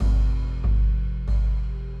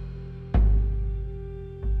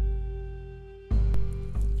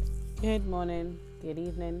Good morning, good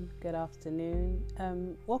evening, good afternoon.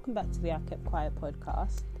 Welcome back to the I Kept Quiet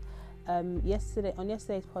podcast. On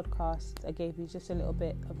yesterday's podcast, I gave you just a little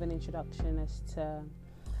bit of an introduction as to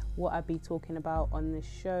what I'd be talking about on this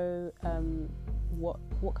show, what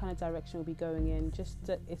kind of direction we'll be going in.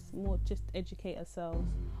 It's more just educate ourselves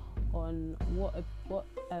on what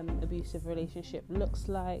abusive relationship looks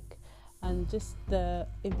like, and just the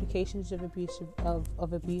implications of abuse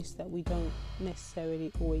that we don't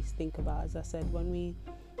necessarily always think about. As I said, when we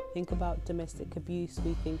think about domestic abuse,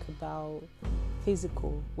 we think about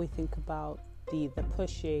physical, we think about the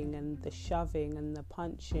pushing and the shoving and the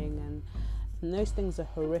punching, and those things are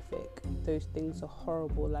horrific. Those things are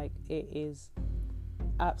horrible. Like, it is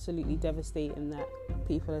absolutely devastating that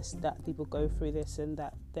people go through this, and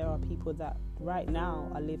that there are people that right now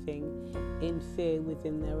are living in fear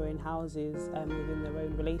within their own houses and within their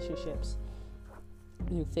own relationships,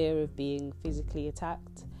 in fear of being physically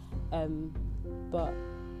attacked. But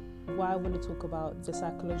why I want to talk about the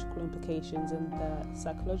psychological implications and the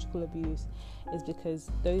psychological abuse is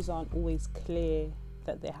because those aren't always clear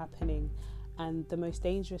that they're happening, and the most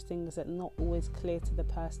dangerous thing is that not always clear to the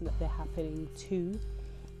person that they're happening to,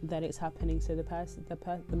 that it's happening. So the person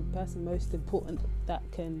most important that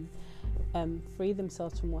can free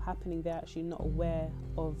themselves from what's happening, they're actually not aware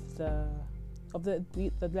of the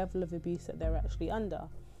level of abuse that they're actually under.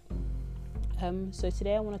 So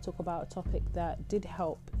today I want to talk about a topic that did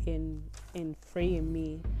help in freeing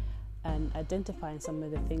me and identifying some of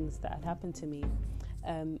the things that had happened to me.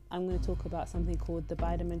 I'm going to talk about something called the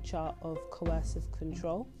Biderman chart of coercive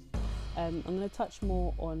control. I'm going to touch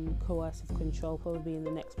more on coercive control probably in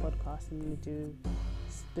the next podcast. I'm going to do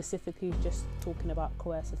specifically just talking about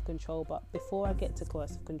coercive control. But before I get to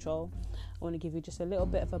coercive control, I want to give you just a little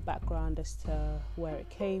bit of a background as to where it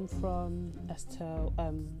came from, just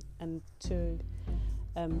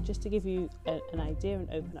to give you an idea and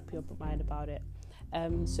open up your mind about it.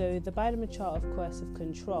 So the Biderman chart of coercive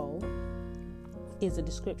control is a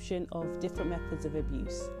description of different methods of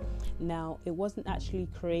abuse. Now, it wasn't actually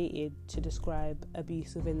created to describe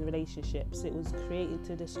abuse within relationships. It was created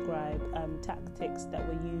to describe tactics that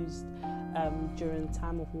were used during the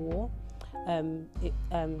time of war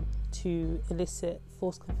to elicit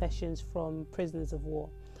false confessions from prisoners of war.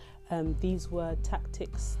 These were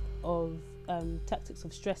tactics of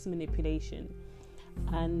stress manipulation,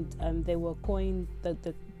 and they were coined by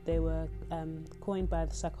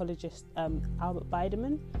the psychologist Albert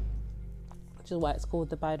Biderman, which is why it's called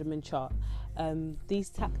the Biderman chart. These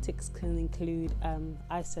tactics can include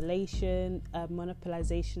isolation,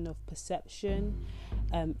 monopolization of perception,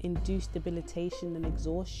 induced debilitation and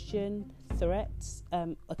exhaustion, threats,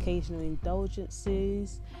 occasional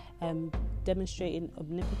indulgences, demonstrating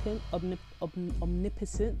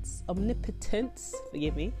omnipotence,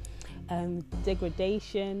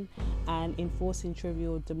 degradation, and enforcing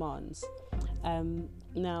trivial demands.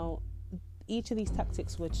 Now, each of these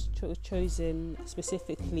tactics were chosen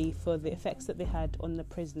specifically for the effects that they had on the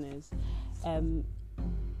prisoners,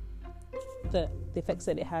 the effects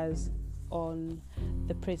that it has on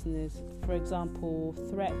the prisoners. For example,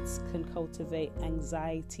 threats can cultivate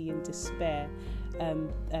anxiety and despair.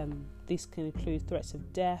 This can include threats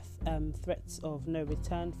of death, threats of no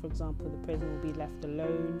return. For example, the prisoner will be left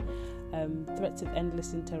alone. Threats of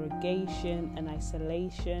endless interrogation and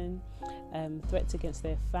isolation. Threats against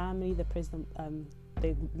their family. The prisoner,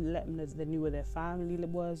 they let them know that they knew where their family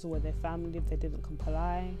was or where their family lived. They didn't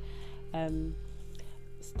comply.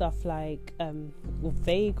 Stuff like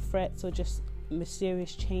vague threats or just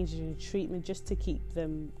mysterious changes in treatment just to keep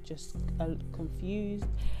them just confused.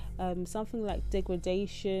 Something like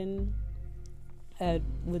degradation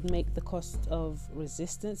would make the cost of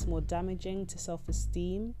resistance more damaging to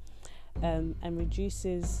self-esteem, and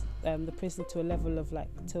reduces the prisoner to a level of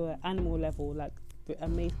to an animal level,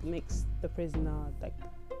 makes the prisoner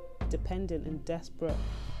dependent and desperate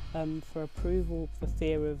for approval, for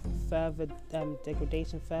fear of further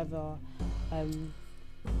degradation, further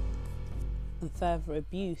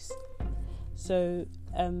abuse. So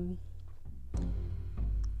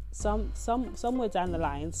somewhere down the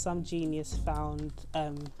line, some genius found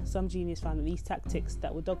that these tactics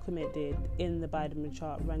that were documented in the Biderman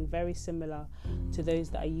chart rang very similar to those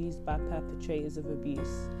that are used by perpetrators of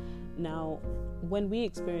abuse. Now, when we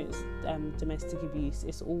experience domestic abuse,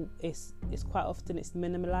 it's quite often it's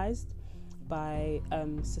minimalized by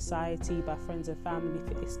society, by friends and family,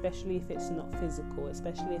 especially if it's not physical,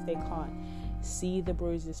 especially if they can't see the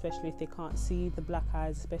bruises, especially if they can't see the black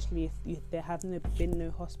eyes, especially if there haven't been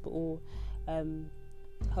no hospital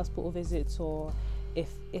visits, or if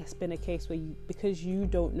it's been a case where because you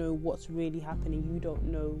don't know what's really happening, you don't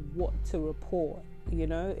know what to report.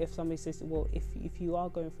 If somebody says, well, if you are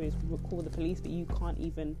going through this, we'll call the police, but you can't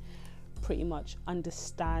even pretty much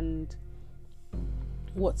understand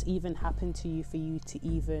what's even happened to you for you to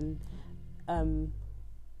even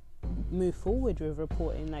move forward with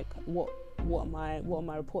reporting. Like, what am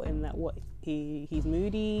I reporting? That he's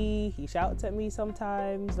moody, he shouts at me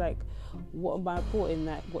sometimes. Like, what am I reporting?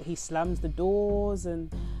 That he slams the doors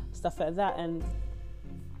and stuff like that, and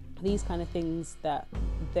these kind of things that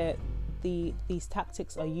these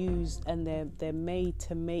tactics are used, and they're made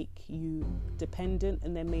to make you dependent,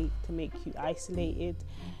 and they're made to make you isolated,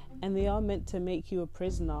 and they are meant to make you a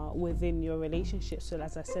prisoner within your relationship. So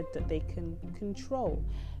as I said, that they can control,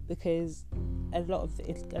 because a lot of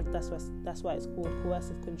it, that's why it's called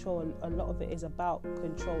coercive control. A lot of it is about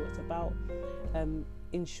control. It's about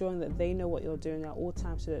ensuring that they know what you're doing at all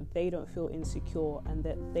times, so that they don't feel insecure, and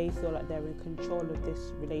that they feel like they're in control of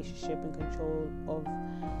this relationship and control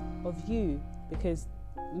of you. Because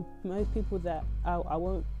most people that I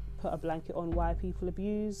won't put a blanket on why people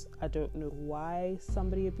abuse. I don't know why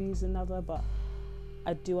somebody abuses another, but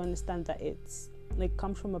I do understand that it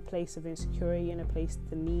comes from a place of insecurity and a place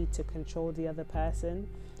the need to control the other person.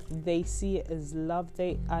 They see it as love.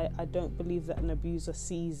 I don't believe that an abuser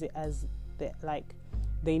sees it as that, like,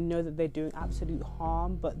 they know that they're doing absolute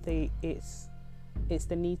harm, but it's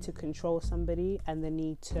the need to control somebody, and the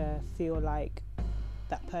need to feel like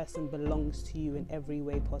that person belongs to you in every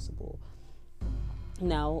way possible.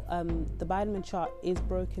 Now, the Biderman chart is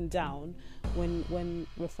broken down when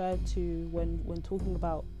referred to when talking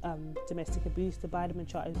about domestic abuse. The Biderman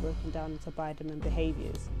chart is broken down into Biderman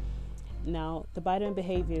behaviors. Now, the Biderman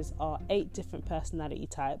behaviors are 8 different personality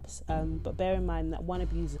types, but bear in mind that one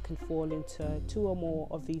abuser can fall into 2 or more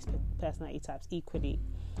of these personality types equally.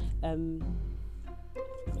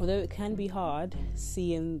 Although it can be hard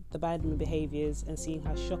seeing the Biderman behaviors and seeing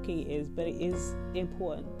how shocking it is, but it is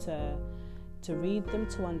important to read them,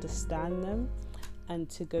 to understand them, and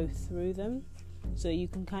to go through them, so you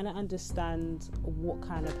can kind of understand what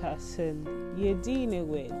kind of person you're dealing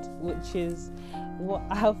with. Which is what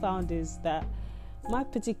I found, is that my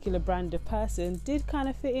particular brand of person did kind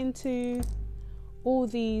of fit into all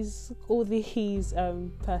these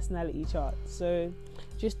personality charts. So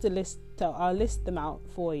just to I'll list them out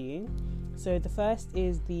for you. So the first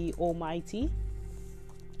is the Almighty.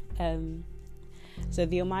 So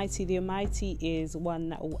the Almighty is one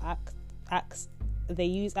that will they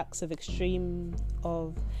use acts of extreme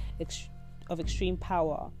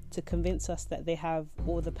power to convince us that they have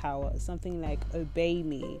all the power. Something like obey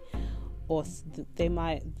me, or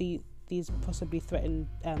these possibly threaten.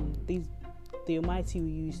 The Almighty will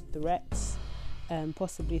use threats,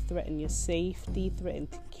 possibly threaten your safety, threaten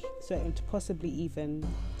to possibly even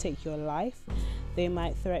take your life. They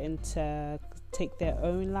might threaten to take their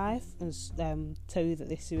own life and tell you that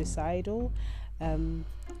they're suicidal.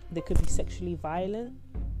 They could be sexually violent,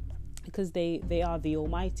 because they are the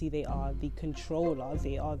Almighty. They are the controller.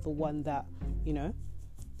 They are the one that,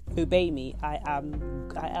 obey me. I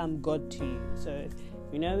am God to you. So if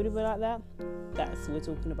you know anything like that, we're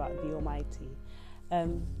talking about the Almighty.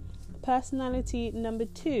 Personality number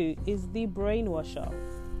 2 is the brainwasher.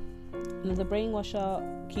 Now, the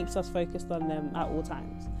brainwasher keeps us focused on them at all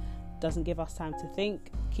times. Doesn't give us time to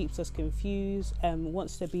think, keeps us confused,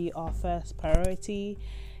 wants to be our first priority.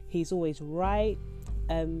 He's always right.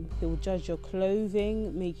 He'll judge your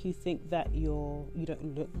clothing, make you think that you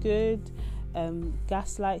don't look good,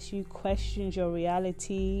 gaslights you, questions your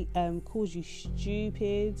reality, calls you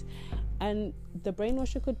stupid. And the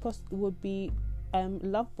brainwasher would be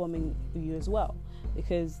love bombing you as well,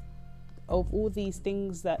 because of all these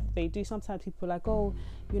things that they do. Sometimes people are like,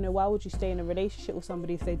 why would you stay in a relationship with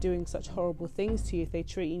somebody if they're doing such horrible things to you, if they're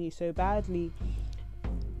treating you so badly?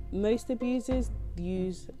 Most abusers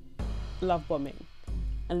use love bombing,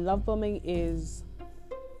 and love bombing is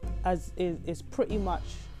pretty much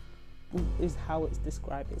is how it's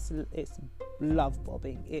described. It's love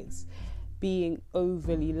bombing. It's being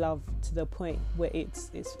overly loved to the point where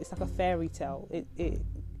it's like a fairy tale.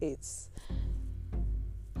 It's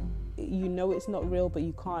it's not real, but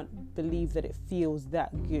you can't believe that it feels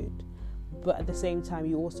that good. But at the same time,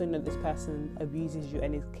 you also know this person abuses you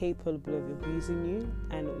and is capable of abusing you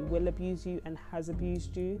and will abuse you and has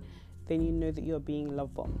abused you. Then you know that you're being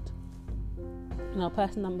love bombed. Now,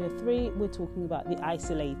 person number 3, we're talking about the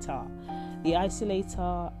isolator. The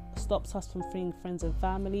isolator stops us from freeing friends and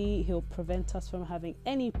family. He'll prevent us from having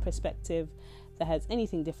any perspective that has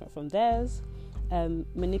anything different from theirs.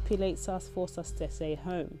 manipulates us, force us to stay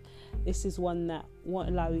home. This is one that won't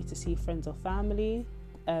allow you to see friends or family,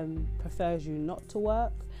 prefers you not to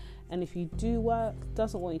work, and if you do work,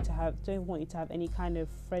 don't want you to have any kind of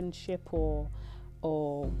friendship or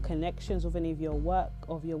connections with any of your work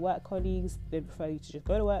colleagues. They prefer you to just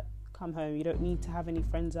go to work, come home. You don't need to have any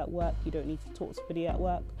friends at work. You don't need to talk to somebody at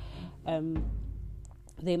work.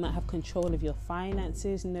 They might have control of your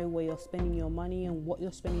finances, know where you're spending your money and what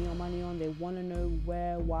you're spending your money on. They want to know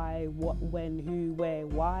where, why, what, when, who, where,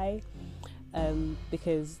 why,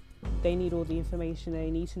 because they need all the information.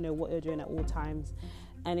 They need to know what you're doing at all times,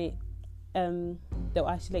 and they'll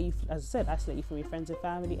isolate you, as I said, isolate you from your friends and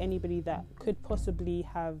family. Anybody that could possibly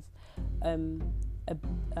have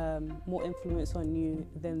more influence on you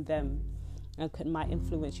than them, and might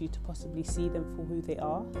influence you to possibly see them for who they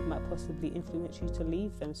are, might possibly influence you to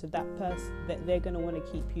leave them. So that person, that they're going to want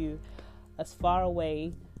to keep you as far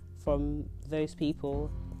away from those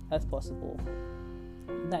people as possible.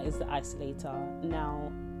 That is the isolator.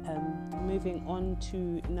 Now, moving on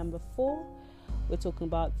to number 4, we're talking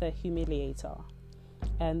about the humiliator.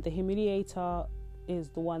 And the humiliator is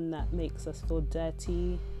the one that makes us feel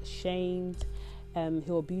dirty, shamed.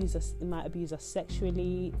 He'll abuse us. He might abuse us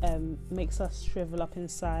sexually. Makes us shrivel up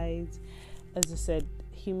inside. As I said,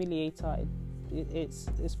 humiliator.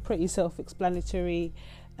 It's pretty self-explanatory.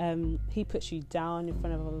 He puts you down in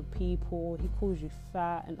front of other people. He calls you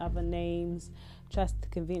fat and other names. Tries to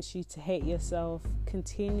convince you to hate yourself.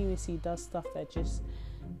 Continuously does stuff that just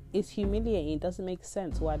is humiliating. It doesn't make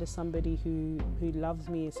sense. Why does somebody who loves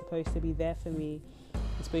me, is supposed to be there for me,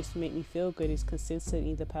 is supposed to make me feel good, is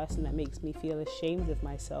consistently the person that makes me feel ashamed of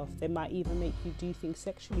myself? They might even make you do things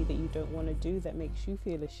sexually that you don't want to do, that makes you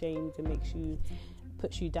feel ashamed and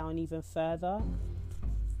puts you down even further.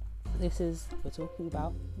 We're talking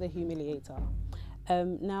about the humiliator.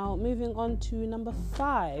 Now, moving on to number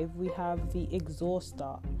 5, we have the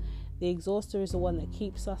exhauster. The exhauster is the one that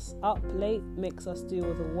keeps us up late, makes us do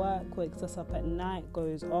all the work, wakes us up at night,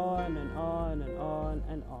 goes on and on and on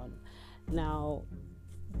and on. Now,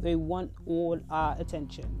 they want all our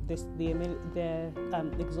attention. The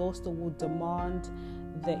exhauster will demand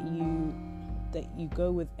that you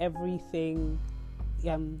go with everything.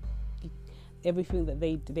 Everything that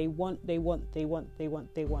they want,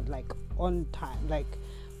 like on time. Like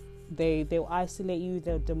they'll isolate you,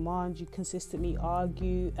 they'll demand you consistently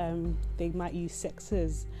argue. They might use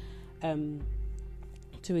sexes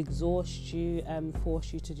to exhaust you,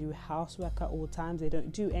 force you to do housework at all times. They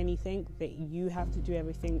don't do anything, that you have to do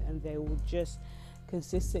everything, and they will just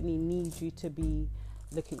consistently need you to be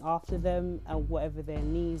looking after them and whatever their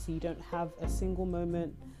needs. You don't have a single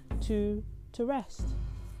moment to rest.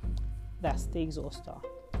 That's the exhauster.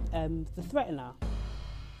 The threatener,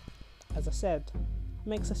 as I said,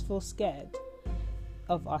 makes us feel scared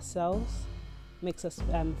of ourselves, makes us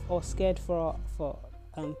scared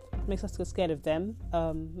makes us feel scared of them,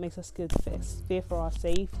 makes us fear for our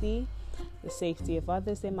safety, the safety of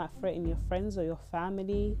others. They might threaten your friends or your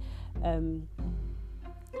family,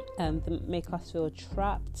 make us feel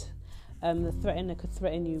trapped. The threatener could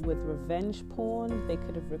threaten you with revenge porn. They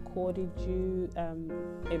could have recorded you.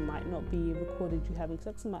 It might not be recorded you having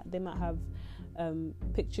sex. They might have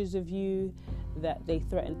pictures of you that they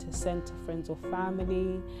threaten to send to friends or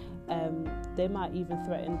family. They might even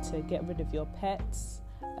threaten to get rid of your pets.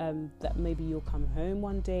 That maybe you'll come home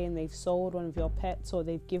one day and they've sold one of your pets, or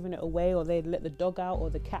they've given it away, or they let the dog out or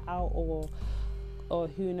the cat out, or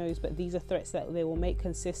who knows. But these are threats that they will make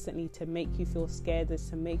consistently to make you feel scared,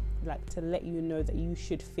 to let you know that you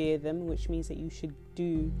should fear them, which means that you should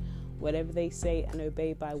do whatever they say and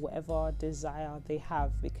obey by whatever desire they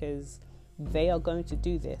have, because they are going to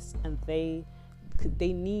do this, and they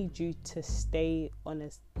need you to stay in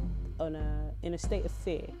a state of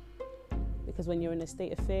fear. Because when you're in a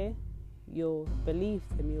state of fear, you'll believe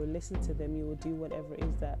them, you'll listen to them, you will do whatever it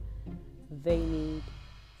is that they need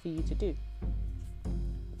for you to do.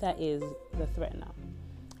 That is the threatener.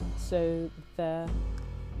 So where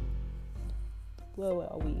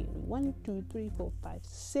are we? 1, 2, 3, 4, 5,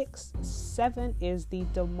 6, 7 is the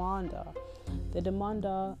demander. The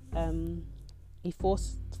demander, he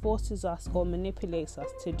forces us or manipulates us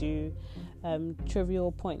to do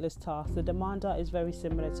trivial, pointless tasks. The demander is very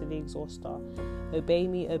similar to the exhauster. Obey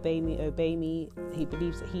me, obey me, obey me. He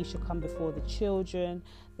believes that he should come before the children,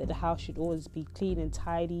 that the house should always be clean and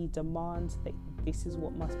tidy. Demands that this is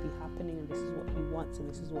what must be happening, and this is what he wants, and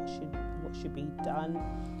this is what should be done.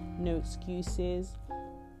 No excuses.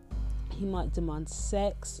 He might demand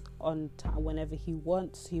sex on time whenever he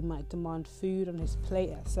wants. He might demand food on his plate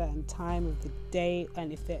at a certain time of the day,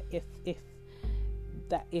 and if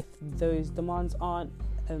that if those demands aren't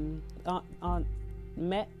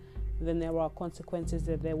met, then there are consequences,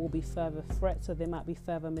 that there will be further threats, or there might be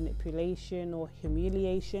further manipulation or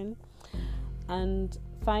humiliation. And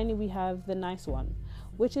finally, we have the nice one,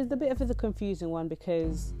 which is a bit of a confusing one,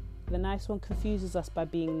 because the nice one confuses us by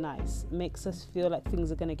being nice, makes us feel like things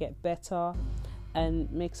are going to get better, and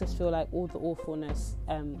makes us feel like all the awfulness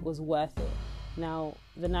was worth it. Now,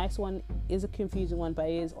 the nice one is a confusing one, but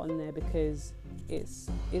it is on there because it's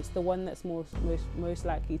the one that's most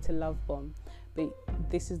likely to love bomb. But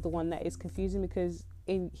this is the one that is confusing, because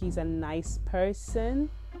he's a nice person,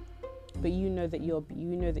 but you know that you're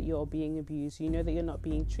being abused. You know that you're not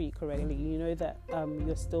being treated correctly. You know that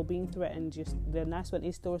you're still being threatened. The nice one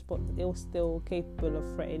is still capable of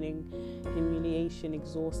threatening, humiliation,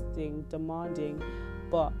 exhausting, demanding,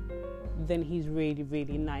 but then he's really,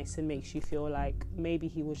 really nice and makes you feel like maybe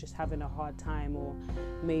he was just having a hard time, or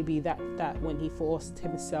maybe that when he forced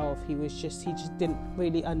himself, he just didn't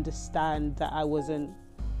really understand that I wasn't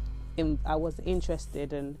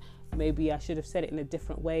interested, and maybe I should have said it in a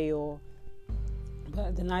different way.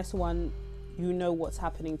 But the nice one, you know what's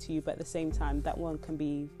happening to you, but at the same time, that one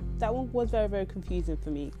was very, very confusing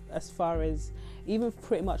for me, as far as even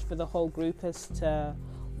pretty much for the whole group, as to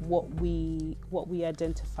what we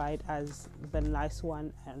identified as the nice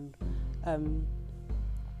one, and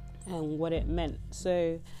what it meant.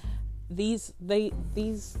 So these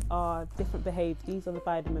are different behaviors. These are the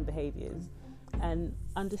biderman behaviors, and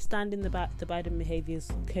understanding the biderman behaviors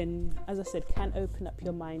can, as I said, can open up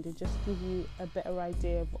your mind and just give you a better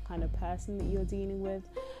idea of what kind of person that you're dealing with,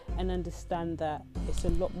 and understand that it's a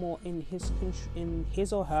lot more in his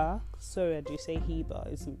or her. Sorry, I do say he, but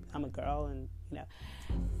I'm a girl, and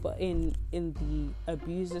but in the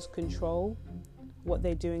abuser's control, what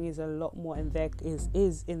they're doing is a lot more in their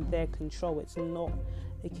control. It's not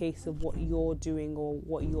a case of what you're doing, or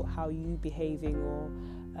how you behaving, or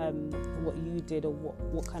what you did, or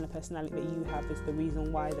what kind of personality that you have is the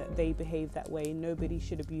reason why that they behave that way. Nobody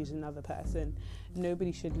should abuse another person.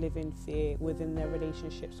 Nobody should live in fear within their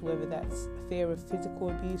relationships, whether that's fear of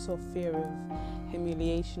physical abuse, or fear of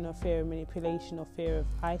humiliation, or fear of manipulation, or fear of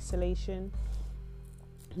isolation.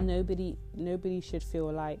 Nobody should feel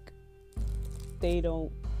like they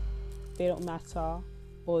don't matter,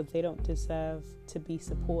 or they don't deserve to be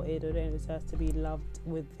supported, or they don't deserve to be loved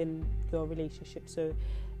within your relationship. So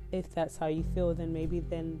if that's how you feel, then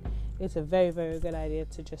it's a very, very good idea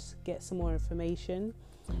to just get some more information,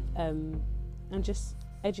 and just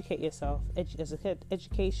educate yourself. As I said,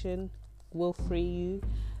 education will free you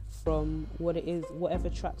from whatever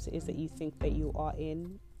traps it is that you think that you are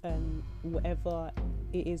in, whatever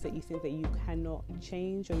it is that you think that you cannot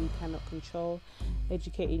change or you cannot control.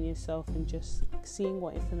 Educating yourself and just seeing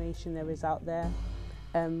what information there is out there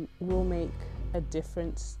will make a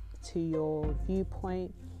difference to your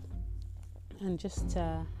viewpoint and just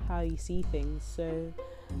to how you see things. So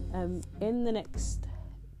in the next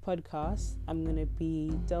podcast, I'm going to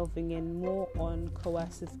be delving in more on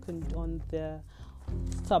on the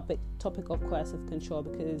topic of coercive control,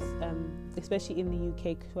 because especially in the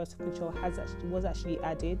UK, coercive control was actually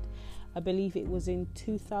added. I believe it was in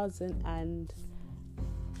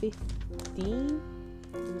 2015.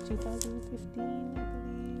 2015, I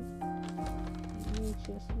believe. Let me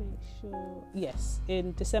just make sure. Yes,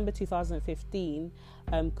 in December 2015,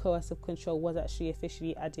 coercive control was actually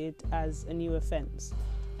officially added as a new offence,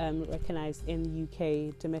 recognised in the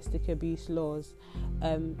UK domestic abuse laws.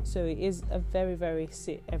 So it is a very, very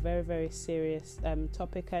serious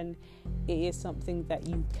topic, and it is something that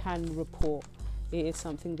you can report. It is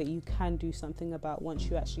something that you can do something about once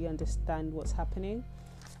you actually understand what's happening.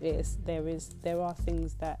 There are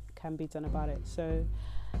things that can be done about it. So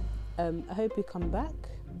I hope you come back.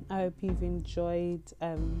 I hope you've enjoyed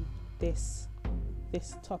this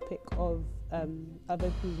topic of. I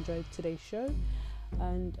hope you enjoyed today's show.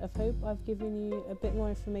 And I hope I've given you a bit more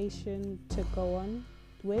information to go on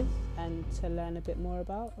with and to learn a bit more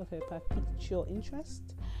about. I hope I've piqued your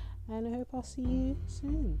interest, and I hope I'll see you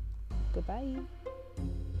soon. Goodbye.